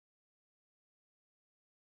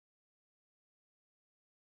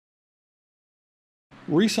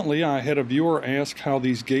Recently, I had a viewer ask how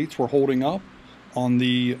these gates were holding up on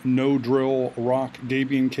the no-drill rock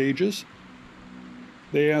Gabion cages.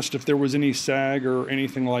 They asked if there was any sag or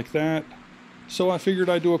anything like that, so I figured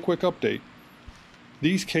I'd do a quick update.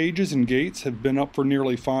 These cages and gates have been up for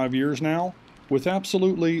nearly 5 years now, with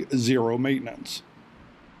absolutely zero maintenance.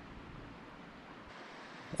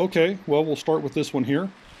 Okay, well, we'll start with this one here.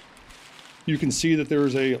 You can see that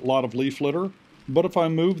there's a lot of leaf litter, but if I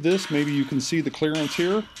move this, maybe you can see the clearance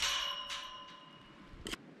here.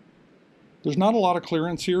 There's not a lot of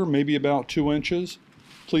clearance here, maybe about 2 inches.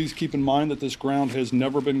 Please keep in mind that this ground has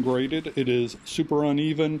never been graded. It is super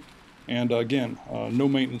uneven, and again, no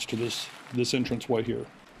maintenance to this entranceway here.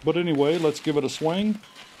 But anyway, let's give it a swing,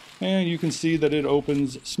 and you can see that it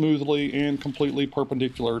opens smoothly and completely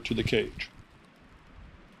perpendicular to the cage.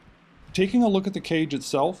 Taking a look at the cage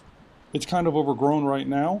itself, it's kind of overgrown right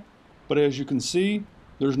now, but as you can see,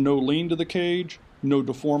 there's no lean to the cage, no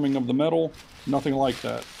deforming of the metal, nothing like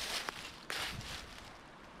that.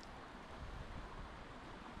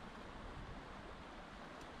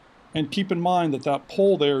 And keep in mind that that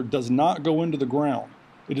pole there does not go into the ground.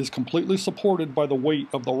 It is completely supported by the weight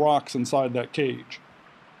of the rocks inside that cage.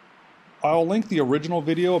 I'll link the original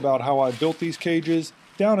video about how I built these cages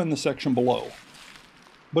down in the section below.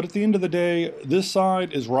 But at the end of the day, this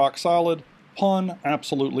side is rock solid, pun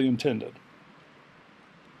absolutely intended.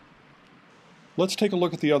 Let's take a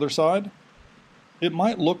look at the other side. It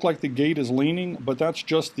might look like the gate is leaning, but that's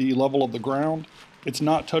just the level of the ground. It's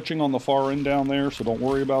not touching on the far end down there, so don't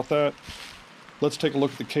worry about that. Let's take a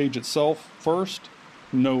look at the cage itself first.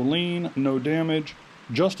 No lean, no damage,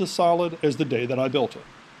 just as solid as the day that I built it.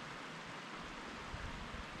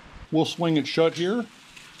 We'll swing it shut here.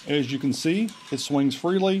 As you can see, it swings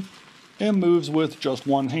freely and moves with just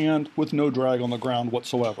one hand with no drag on the ground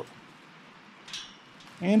whatsoever.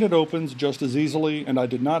 And it opens just as easily, and I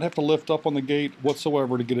did not have to lift up on the gate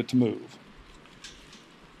whatsoever to get it to move.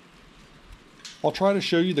 I'll try to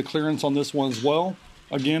show you the clearance on this one as well.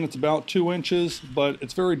 Again, it's about 2 inches, but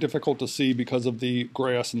it's very difficult to see because of the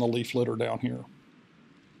grass and the leaf litter down here.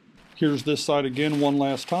 Here's this side again one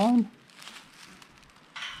last time.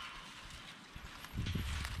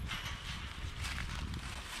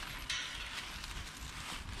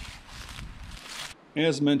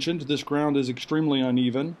 As mentioned, this ground is extremely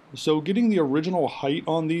uneven, so getting the original height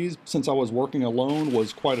on these since I was working alone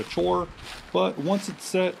was quite a chore, but once it's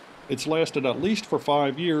set, it's lasted at least for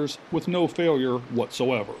 5 years with no failure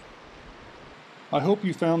whatsoever. I hope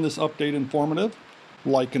you found this update informative.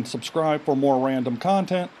 Like and subscribe for more random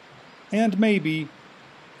content, and maybe,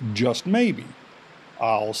 just maybe,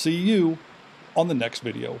 I'll see you on the next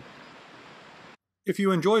video. If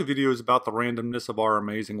you enjoy videos about the randomness of our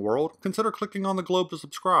amazing world, consider clicking on the globe to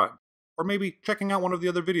subscribe, or maybe checking out one of the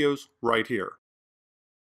other videos right here.